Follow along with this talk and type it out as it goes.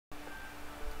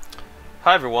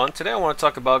Hi everyone, today I want to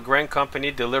talk about Grand Company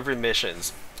delivery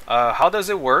missions. How does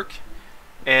it work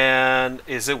and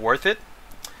is it worth it?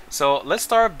 So let's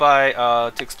start by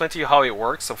to explain to you how it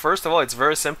works. So first of all, it's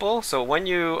very simple. So when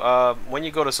you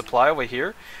go to supply over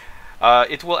here,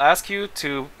 it will ask you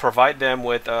to provide them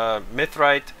with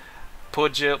mithrite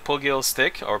pugil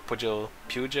stick or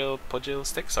pugil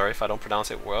stick. Sorry if I don't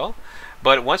pronounce it well.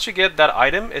 But once you get that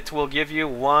item, it will give you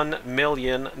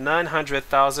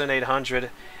 1,900,800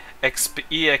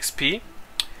 EXP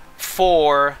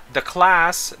for the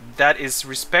class that is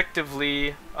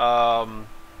respectively the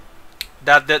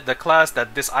class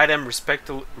that this item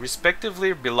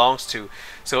respectively belongs to.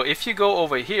 So if you go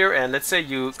over here and let's say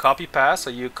you copy paste, so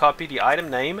you copy the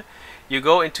item name, you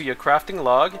go into your crafting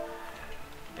log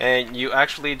and you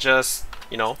actually just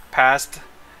paste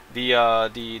the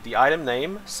item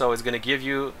name. So it's gonna give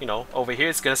you over here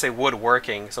it's gonna say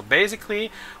woodworking. So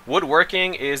basically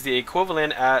woodworking is the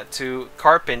equivalent to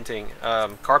carpenting.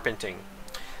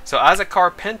 So as a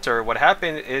carpenter, what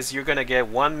happened is you're gonna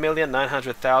get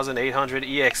 1,900,800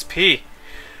 EXP,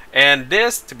 and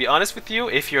this, to be honest with you,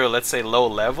 if you're let's say low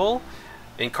level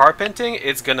in carpenting,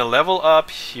 it's gonna level up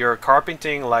your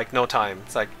carpenting like no time.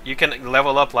 It's like you can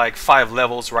level up like 5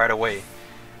 levels right away,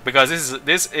 because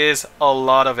this is a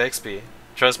lot of XP,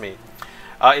 trust me.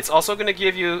 It's also going to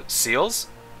give you seals,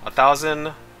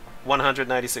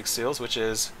 1,196 seals, which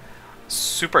is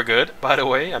super good, by the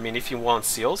way. I mean, if you want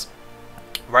seals,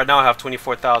 right now I have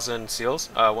 24,000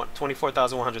 seals,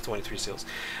 24,123 seals,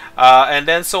 and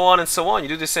then so on and so on. You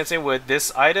do the same thing with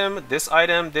this item, this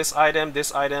item, this item,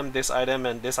 this item, this item,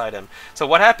 and this item. So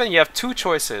what happened? You have two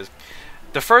choices.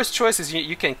 The first choice is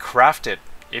you can craft it.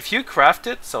 If you craft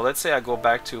it, so let's say I go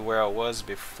back to where I was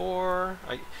before,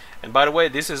 and by the way,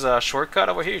 this is a shortcut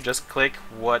over here. You just click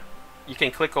you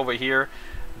can click over here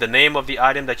the name of the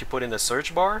item that you put in the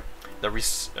search bar, the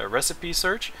recipe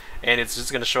search, and it's just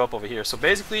going to show up over here. So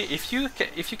basically, if you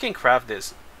can craft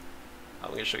this,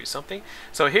 I'm going to show you something.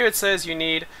 So here it says you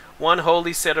need 1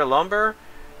 holy cedar lumber,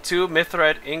 2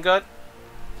 mithrite ingot,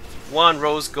 1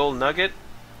 rose gold nugget,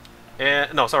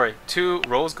 and 2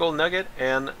 rose gold nugget,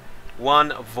 and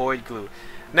 1 void glue.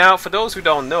 Now, for those who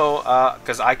don't know,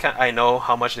 because I know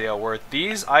how much they are worth.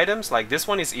 These items, like this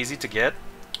one, is easy to get,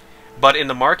 but in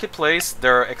the marketplace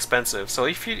they're expensive. So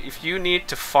if you need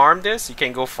to farm this, you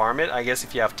can go farm it. I guess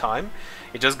if you have time,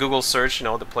 you just Google search,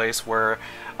 the place where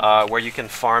you can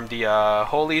farm the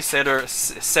holy cedar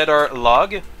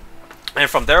log, and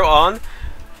from there on,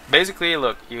 basically,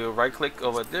 look, you right click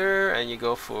over there and you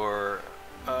go for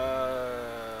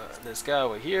this guy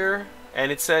over here. And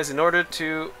it says in order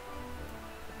to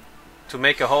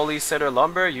make a holy cedar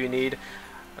lumber, you need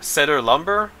cedar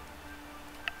lumber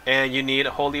and you need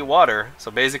holy water.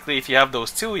 So basically, if you have those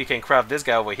two, you can craft this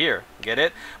guy over here. Get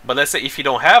it? But let's say if you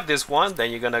don't have this one,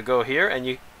 then you're gonna go here and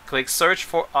you click search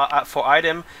for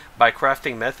item by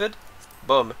crafting method.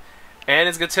 Boom. And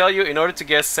it's gonna tell you in order to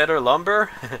get cedar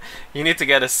lumber, you need to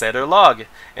get a cedar log,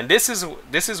 and this is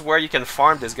where you can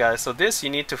farm this guy. So this you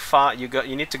need to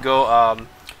go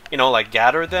like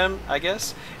gather them, I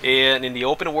guess, in the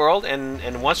open world,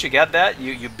 and once you get that,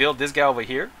 you build this guy over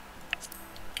here,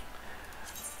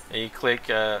 and you click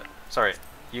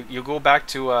you go back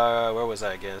to where was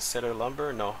I again? Cedar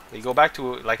lumber? No, you go back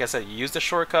to, like I said, you use the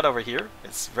shortcut over here.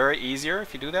 It's very easier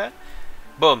if you do that.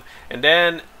 Boom, and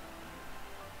then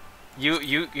you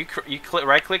click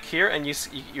right click here and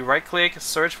you right click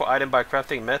search for item by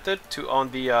crafting method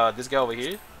on the this guy over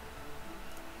here.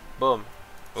 Boom.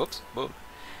 Oops. Boom.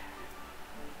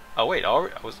 Oh wait, I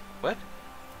was what?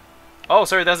 Oh,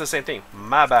 sorry, that's the same thing.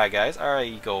 My bad, guys. Alright,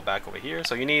 you go back over here.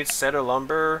 So you need cedar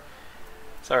lumber.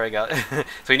 Sorry, guys.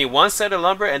 So you need 1 cedar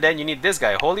lumber, and then you need this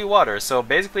guy, holy water. So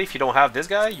basically, if you don't have this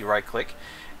guy, you right click,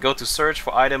 go to search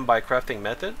for item by crafting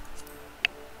method,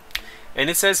 and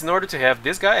it says in order to have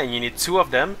this guy, and you need 2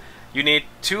 of them, you need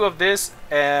 2 of this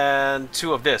and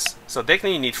 2 of this. So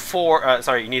technically, you need 4.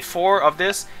 You need 4 of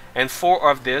this and 4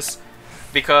 of this,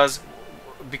 because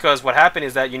what happened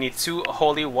is that you need 2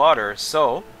 holy water.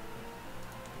 So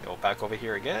go back over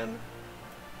here again,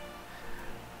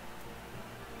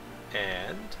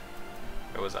 and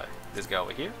where was I? This guy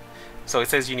over here. So it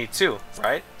says you need 2,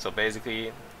 right? So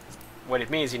basically what it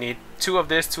means, you need 2 of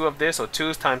this, 2 of this, so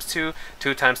 2 times 2,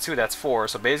 2 times 2, that's 4.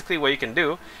 So basically what you can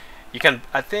do, you can,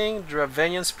 I think,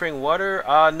 Dravenian spring water,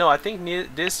 no, I think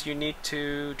this you need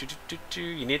to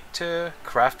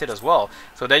craft it as well.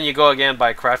 So then you go again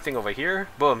by crafting over here.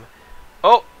 Boom.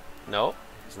 Oh no,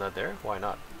 it's not there. Why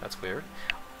not? That's weird.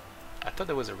 I thought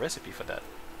there was a recipe for that.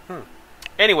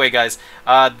 Anyway, guys,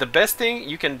 the best thing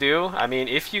you can do, I mean,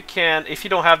 if you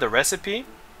don't have the recipe,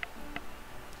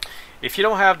 if you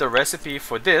don't have the recipe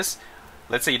for this,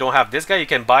 let's say you don't have this guy, you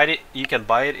can buy it. You can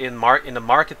buy it in the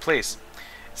marketplace.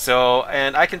 So,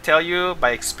 and I can tell you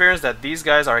by experience that these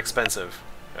guys are expensive.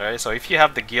 All right. So if you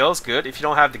have the gills, good. If you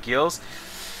don't have the gills,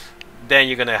 then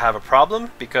you're gonna have a problem,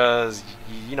 because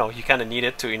you know you kind of need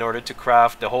it in order to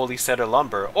craft the holy cedar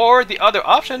lumber. Or the other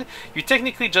option, you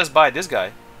technically just buy this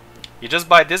guy. You just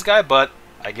buy this guy, but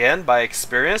again, by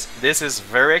experience, this is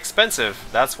very expensive.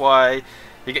 That's why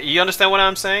you understand what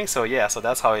I'm saying. So yeah, so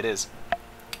that's how it is.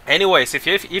 Anyways, if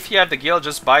you have the guild,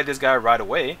 just buy this guy right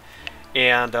away,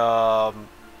 and all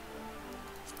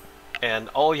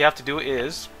you have to do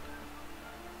is,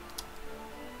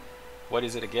 what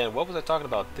is it again? What was I talking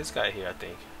about? This guy here, I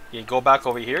think. You go back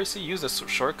over here. See, use the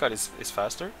shortcut is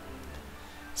faster.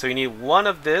 So you need one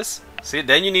of this. See,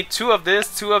 then you need two of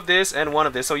this, and one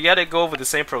of this. So you gotta go with the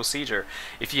same procedure.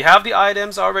 If you have the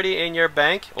items already in your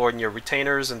bank or in your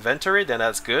retainer's inventory, then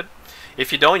that's good.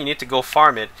 If you don't, you need to go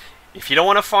farm it. If you don't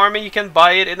want to farm it, you can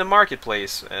buy it in the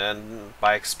marketplace. And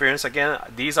by experience, again,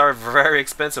 these are very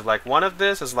expensive. Like one of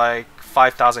this is like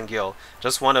 5,000 gil.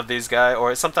 Just one of these guys,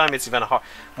 or sometimes it's even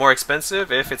more expensive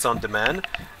if it's on demand.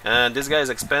 And this guy is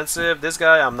expensive. This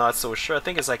guy, I'm not so sure. I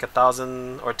think it's like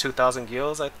 1,000 or 2,000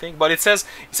 gils, I think. But it says,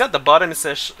 it's at the bottom, it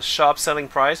says shop selling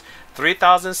price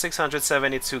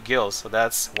 3,672 gills. So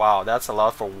that's, wow, that's a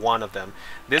lot for one of them.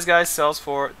 This guy sells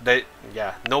for,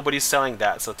 yeah, nobody's selling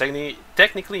that. So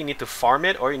technically you need to farm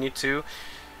it, or you need to,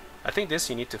 I think this,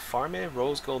 you need to farm it.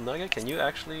 Rose gold nugget. Can you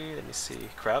actually, let me see,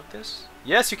 craft this?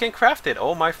 Yes, you can craft it.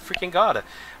 Oh my freaking god.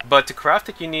 But to craft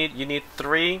it, you need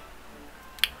three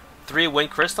wind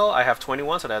crystal. I have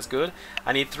 21, so that's good.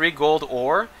 I need 3 gold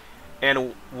ore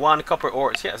and 1 copper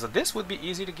ore. Yeah, so this would be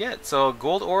easy to get. So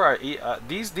gold ore are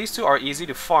these two are easy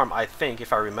to farm, I think,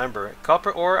 if I remember.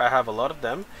 Copper ore, I have a lot of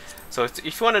them. So if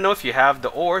you want to know if you have the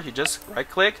ore, you just right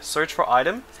click, search for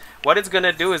item. What it's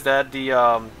gonna do is that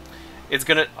it's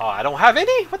gonna, oh, I don't have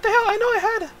any. What the hell? I know I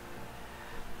had.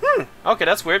 Okay,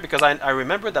 that's weird, because I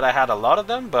remember that I had a lot of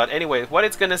them. But anyway, what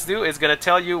it's gonna do is gonna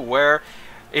tell you where,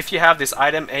 if you have this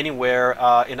item anywhere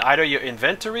in either your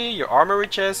inventory, your armory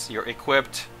chest, your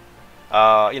equipped,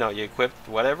 you know, you equipped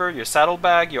whatever, your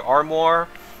saddlebag, your armor,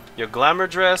 your glamour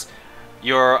dress,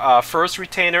 your first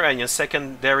retainer, and your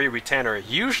secondary retainer.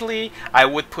 Usually, I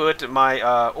would put my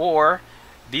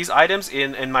these items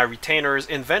in my retainer's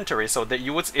inventory, so that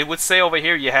it would say over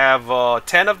here you have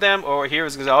 10 of them, or here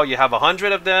it's oh, you have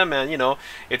 100 of them, and you know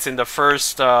it's in the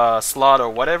first slot or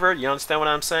whatever. You understand what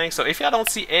I'm saying? So if I don't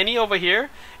see any over here,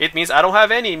 it means I don't have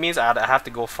any. It means I have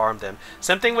to go farm them.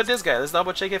 Same thing with this guy. Let's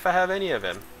double check if I have any of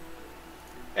him.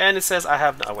 And it says I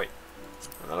have, oh wait,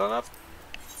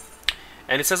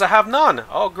 and it says I have none.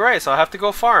 Oh great, so I have to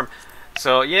go farm.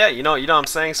 So yeah, you know what I'm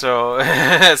saying. So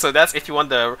so that's if you want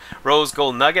the rose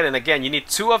gold nugget. And again, you need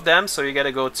 2 of them, so you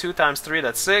gotta go 2 times 3,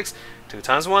 that's 6. 2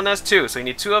 times 1, that's 2. So you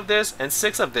need 2 of this and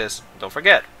 6 of this. Don't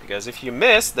forget, because if you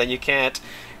miss, then you can't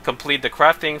complete the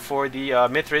crafting for the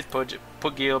mithril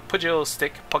pugil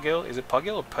stick. Pugil, is it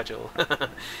pugil or pugil?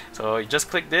 So you just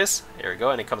click this, there we go,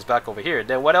 and it comes back over here.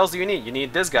 Then what else do you need? You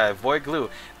need this guy, void glue.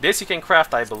 This you can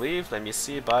craft, I believe. Let me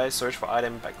see, by search for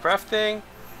item by crafting.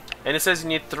 And it says you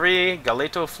need 3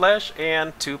 galeto flesh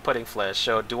and 2 pudding flesh.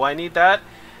 So do I need that?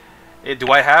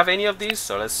 Do I have any of these?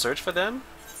 So let's search for them.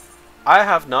 I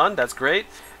have none. That's great.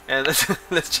 And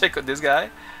let's check with this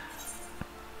guy.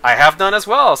 I have none as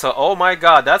well. So oh my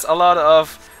god, that's a lot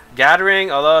of gathering,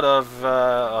 a lot of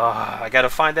I gotta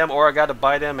find them, or I gotta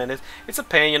buy them, and it's a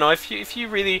pain. You know, if you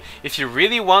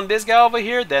really want this guy over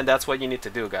here, then that's what you need to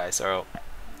do, guys. So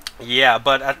yeah,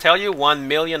 but I tell you,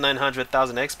 1,900,000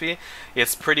 XP,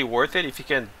 it's pretty worth it. If you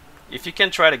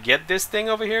can try to get this thing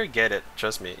over here, get it.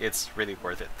 Trust me, it's really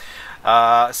worth it.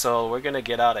 So we're gonna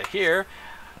get out of here.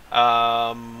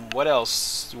 What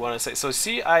else do you want to say? So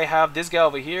see, I have this guy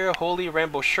over here, Holy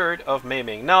Rainbow Shirt of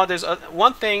Maiming. Now there's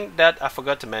one thing that I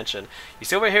forgot to mention. You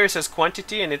see over here it says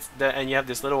quantity, and and you have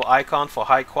this little icon for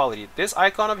high quality. This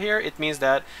icon up here, it means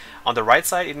that on the right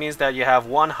side, it means that you have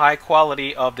 1 high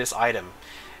quality of this item.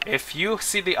 If you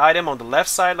see the item on the left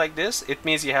side like this, it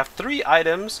means you have 3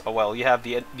 items. Oh, well, you have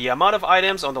the amount of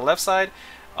items on the left side,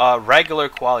 regular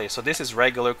quality. So this is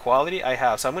regular quality I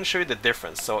have. So I'm going to show you the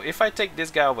difference. So if I take this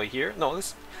guy over here, no,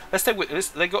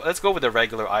 let's go with the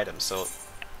regular item. So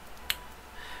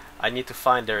I need to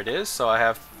find, there it is. So I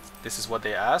have, this is what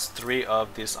they asked, 3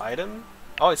 of this item.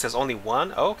 Oh, it says only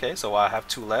 1. Oh, okay, so I have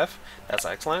 2 left. That's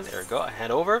excellent. There we go. I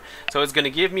hand over. So it's going to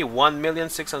give me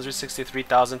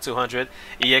 1,663,200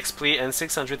 EXP and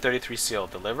 633 seal.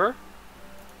 Deliver.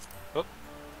 Oh.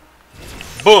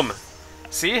 Boom.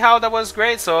 See how that was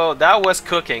great? So that was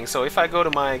cooking. So if I go to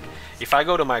my If I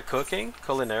go to my cooking,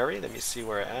 culinary, let me see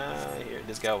where I am here.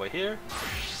 This guy over here.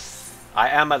 I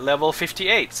am at level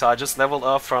 58, so I just leveled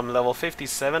up from level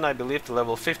 57, I believe, to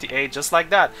level 58, just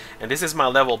like that. And this is my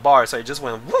level bar, so it just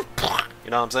went whoop, you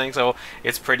know what I'm saying? So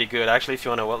it's pretty good. Actually, if you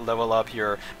want to level up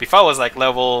your... Before I was like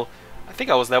level... I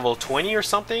think I was level 20 or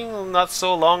something not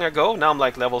so long ago. Now I'm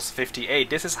like level 58.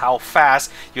 This is how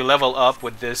fast you level up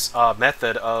with this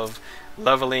method of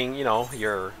leveling, you know,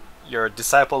 your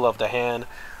disciple of the hand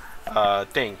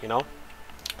thing, you know.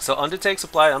 So undertake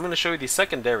supply, I'm going to show you the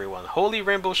secondary one. Holy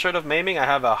Rainbow Shirt of Maiming, I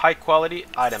have a high quality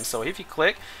item. So if you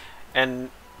click,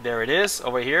 and there it is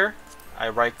over here, I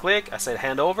right click, I said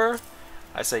hand over,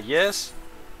 I say yes.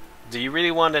 Do you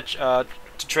really want to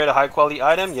trade a high quality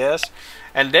item? Yes.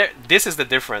 And there, this is the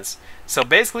difference. So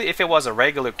basically, if it was a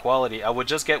regular quality, I would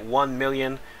just get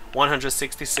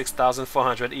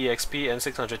 1,166,400 EXP and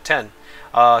 610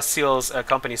 seals,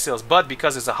 company seals. But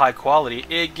because it's a high quality,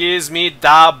 it gives me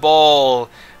double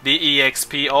the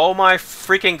EXP. Oh my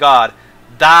freaking god,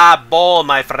 double,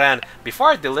 my friend.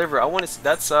 Before I deliver, I want to.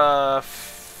 That's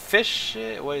fish.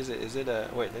 What is it? Is it a?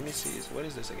 Wait, let me see. What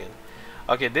is this again?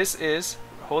 Okay, this is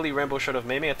Holy Rainbow Shirt of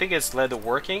Maiming. I think it's leather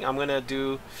working. I'm gonna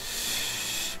do.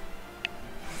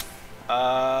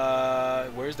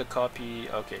 Where's the copy?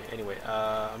 Okay, anyway,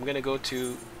 I'm gonna go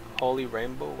to Holy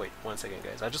Rainbow. Wait, one second,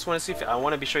 guys. I just want to see if I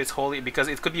want to be sure it's holy, because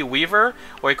it could be weaver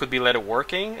or it could be leather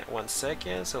working. 1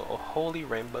 second. So a Holy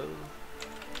Rainbow.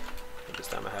 This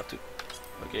time I have to.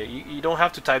 Okay, you don't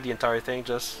have to type the entire thing.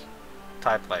 Just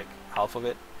type like half of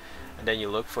it, and then you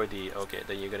look for the. Okay,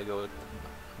 then you're gonna go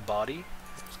body.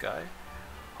 This guy.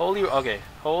 Holy. Okay,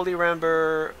 Holy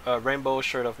Rainbow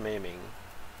Shirt of Maiming.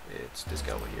 It's this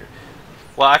guy over here.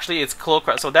 Well, actually, it's cloak.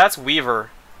 So that's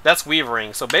weaver. That's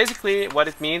weavering. So basically, what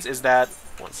it means is that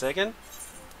 1 second.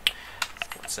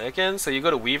 1 second. So you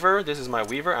go to weaver. This is my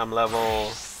weaver. I'm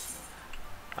level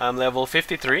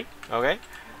 53. Okay.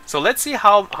 So let's see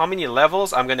how many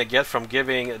levels I'm gonna get from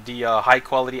giving the high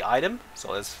quality item.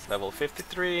 So let's level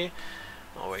 53.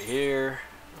 Over here.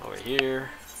 Over here.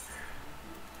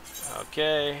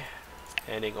 Okay.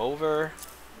 Handing over.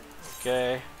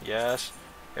 Okay. Yes.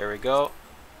 There we go.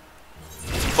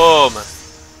 Boom.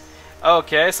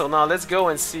 Okay, so now let's go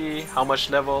and see how much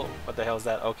level. What the hell is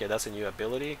that? Okay, that's a new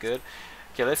ability. Good.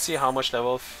 Okay, let's see how much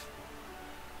level.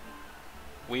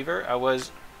 Weaver. I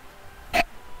was.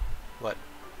 What?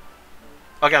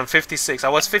 Okay, I'm 56. I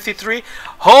was 53.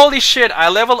 Holy shit! I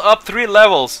leveled up 3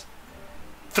 levels.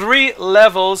 3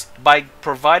 levels by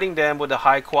providing them with a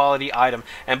high quality item.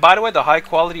 And by the way, the high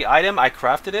quality item, I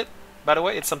crafted it. By the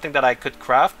way, it's something that I could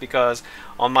craft because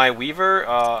on my weaver,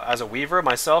 as a weaver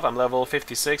myself, I'm level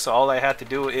 56. So all I had to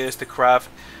do is to craft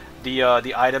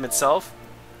the item itself.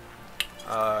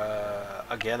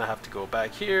 Again, I have to go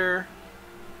back here.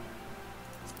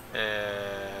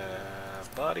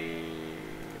 Body,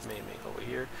 maiming over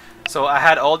here. So I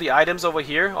had all the items over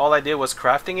here. All I did was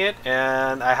crafting it,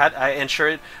 and I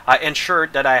ensured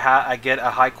that I get a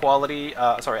high quality.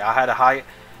 I had a high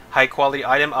quality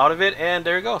item out of it, and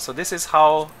there you go. So this is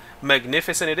how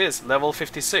magnificent it is. Level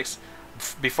 56.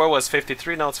 Before it was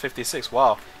 53, now it's 56.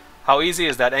 Wow, how easy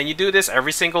is that? And you do this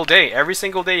every single day. Every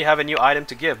single day you have a new item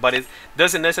to give, but it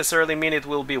doesn't necessarily mean it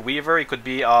will be weaver. It could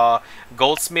be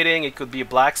goldsmithing, it could be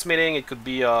blacksmithing, it could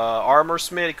be armor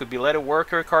smith, it could be leather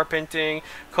worker, carpenting,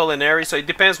 culinary. So it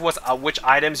depends which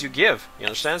items you give, you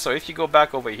understand? So if you go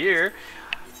back over here,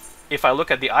 if I look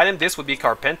at the item, this would be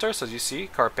carpenter. So as you see,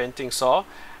 carpenting saw.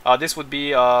 This would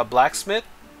be blacksmith.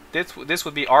 This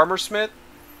would be armor smith.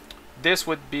 This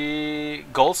would be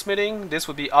goldsmithing. This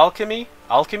would be alchemy.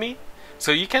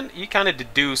 So you kind of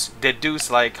deduce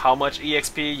like how much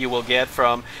EXP you will get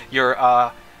from your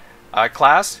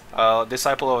class,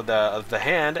 disciple of the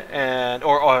hand, and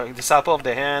or disciple of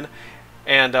the hand,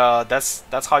 and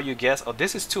that's how you guess. Oh,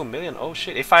 this is 2 million. Oh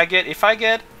shit! If I get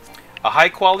a high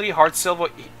quality hard silver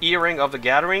earring of the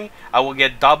gathering, I will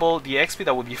get double the XP.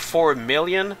 That would be 4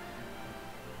 million.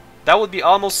 That would be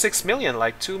almost 6 million,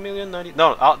 like 2 million 90.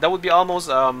 No, that would be almost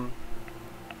 2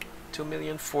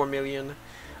 million, 4 million.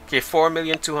 Okay,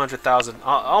 4,200,000.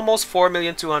 Almost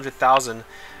 4,200,000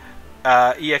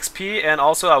 EXP, and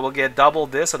also I will get double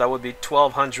this, so that would be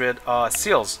 1,200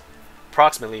 seals,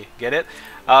 approximately. Get it?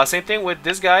 Same thing with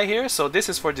this guy here. So this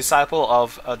is for disciple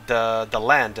of the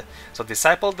land. So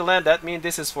disciple of the land, that means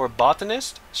this is for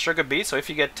botanist, sugar beets. So if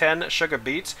you get 10 sugar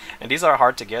beets, and these are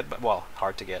hard to get, but well,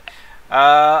 hard to get.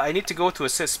 I need to go to a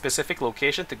specific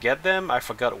location to get them. I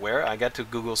forgot where. I got to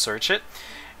Google search it.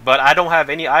 But I don't have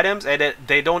any items, and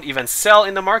they don't even sell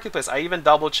in the marketplace. I even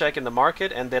double check in the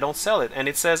market, and they don't sell it. And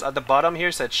it says at the bottom here,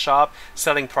 it said shop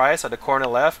selling price at the corner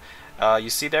left. You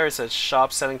see there it says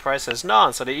shop selling price says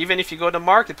none. So that even if you go to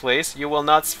marketplace, you will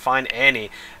not find any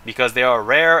because they are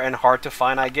rare and hard to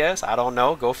find, I guess. I don't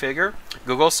know. Go figure.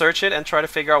 Google search it and try to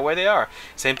figure out where they are.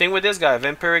 Same thing with this guy,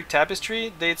 Vampiric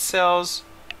Tapestry. It sells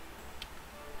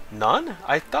none.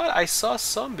 I thought I saw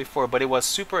some before, but it was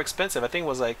super expensive. I think it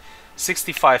was like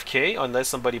 65k unless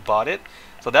somebody bought it.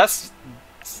 So this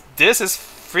is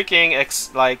freaking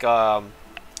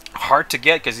hard to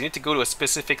get because you need to go to a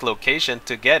specific location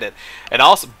to get it. And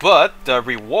also, but the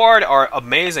reward are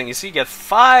amazing. You see, you get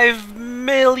 5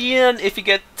 million if you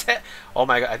get 10. Oh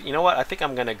my god! You know what? I think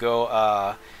I'm gonna go.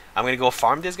 I'm gonna go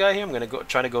farm this guy here. I'm gonna go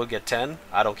try to go get 10.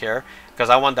 I don't care because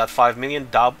I want that 5 million.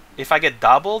 If I get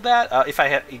double that, if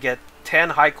I get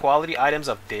 10 high quality items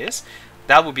of this,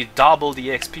 that would be double the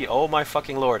XP. Oh my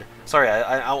fucking lord. Sorry,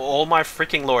 oh my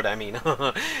freaking lord, I mean.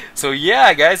 So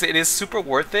yeah, guys, it is super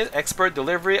worth it. Expert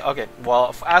delivery. Okay,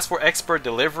 well, as for expert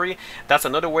delivery, that's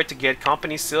another way to get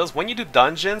company seals. When you do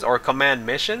dungeons or command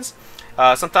missions,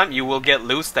 sometimes you will get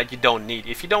loots that you don't need.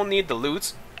 If you don't need the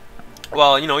loots,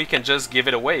 well, you know, you can just give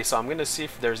it away. So I'm gonna see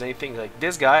if there's anything like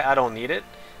this guy. I don't need it.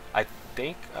 I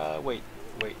think. Wait.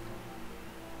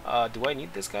 Do I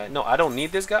need this guy? No, I don't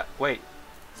need this guy. Wait.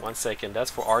 1 second.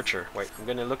 That's for archer. Wait, I'm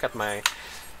gonna look at my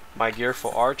gear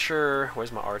for archer.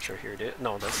 Where's my archer here?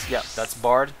 No, that's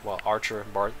bard. Well, archer,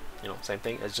 bard, you know, same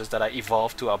thing. It's just that I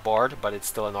evolved to a bard, but it's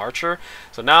still an archer.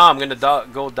 So now I'm gonna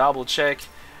go double check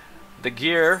the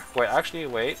gear. Wait, actually,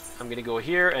 wait. I'm gonna go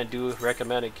here and do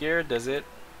recommended gear. Does it?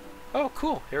 Oh,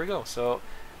 cool. Here we go. So,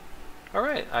 all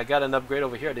right, I got an upgrade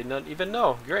over here. I did not even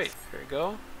know. Great. Here we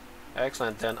go.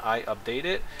 Excellent. Then I update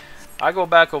it. I go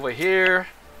back over here.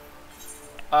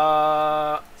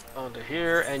 Onto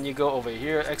here, and you go over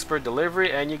here, expert delivery,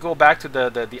 and you go back to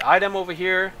the item over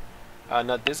here.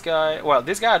 Not this guy. Well,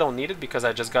 this guy I don't need it because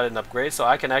I just got an upgrade, so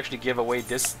I can actually give away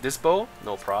this bow,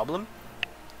 no problem.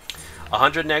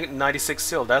 196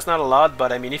 sil. That's not a lot,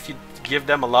 but I mean, if you give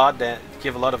them a lot, then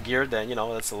give a lot of gear, then you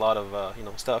know that's a lot of you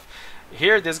know, stuff.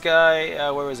 Here, this guy.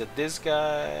 Where is it? This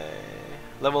guy.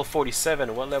 Level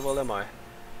 47. What level am I?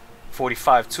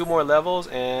 45. 2 more levels,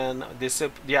 and this.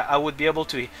 Yeah, I will be able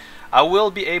to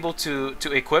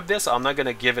equip this. So I'm not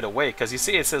gonna give it away because you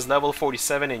see it says level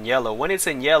 47 in yellow. When it's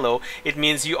in yellow, it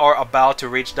means you are about to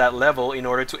reach that level in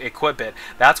order to equip it.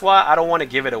 That's why I don't want to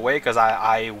give it away because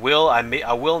I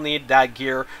will need that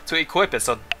gear to equip it.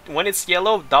 So when it's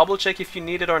yellow, double check if you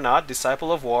need it or not.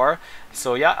 Disciple of War.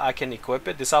 So yeah, I can equip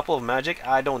it. Disciple of Magic.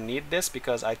 I don't need this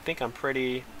because I think I'm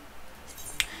pretty.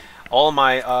 All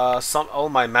my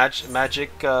magic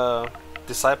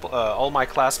disciple, all my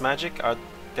class magic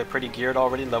they're pretty geared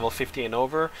already, level 50 and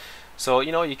over. So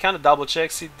you know, you kind of double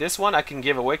check. See, this one I can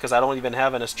give away because I don't even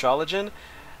have an astrologian,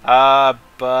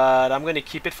 but I'm gonna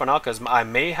keep it for now because I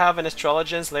may have an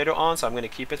astrologians later on, so I'm gonna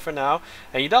keep it for now.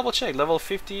 And you double check level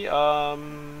 50. Do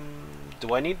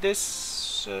I need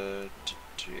this?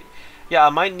 Yeah, I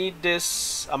might need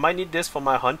this. I might need this for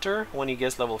my hunter when he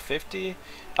gets level 50.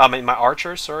 I mean my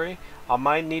archer, sorry. I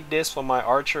might need this for my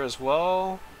archer as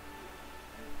well.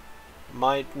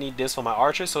 Might need this for my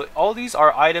archer. So all these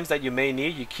are items that you may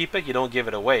need. You keep it, you don't give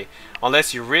it away.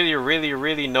 Unless you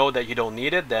really know that you don't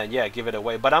need it, then yeah, give it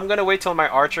away. But I'm gonna wait till my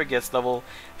archer gets level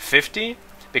 50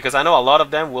 because I know a lot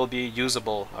of them will be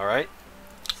usable. Alright.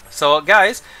 So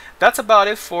guys, that's about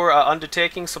it for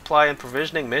undertaking supply and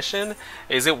provisioning mission.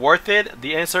 Is it worth it?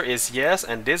 The answer is yes.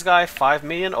 And this guy, 5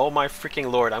 million, oh my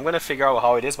freaking lord. I'm gonna figure out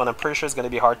how it is, but I'm pretty sure it's gonna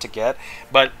be hard to get.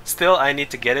 But still, I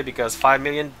need to get it because 5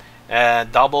 million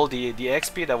double the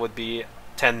XP, that would be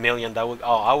 10 million. That would,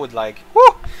 oh, I would like,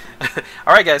 whoo!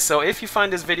 Alright guys, so if you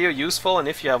find this video useful and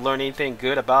if you have learned anything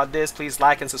good about this, please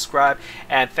like and subscribe.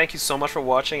 And thank you so much for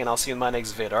watching, and I'll see you in my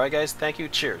next vid. Alright guys, thank you,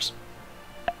 cheers.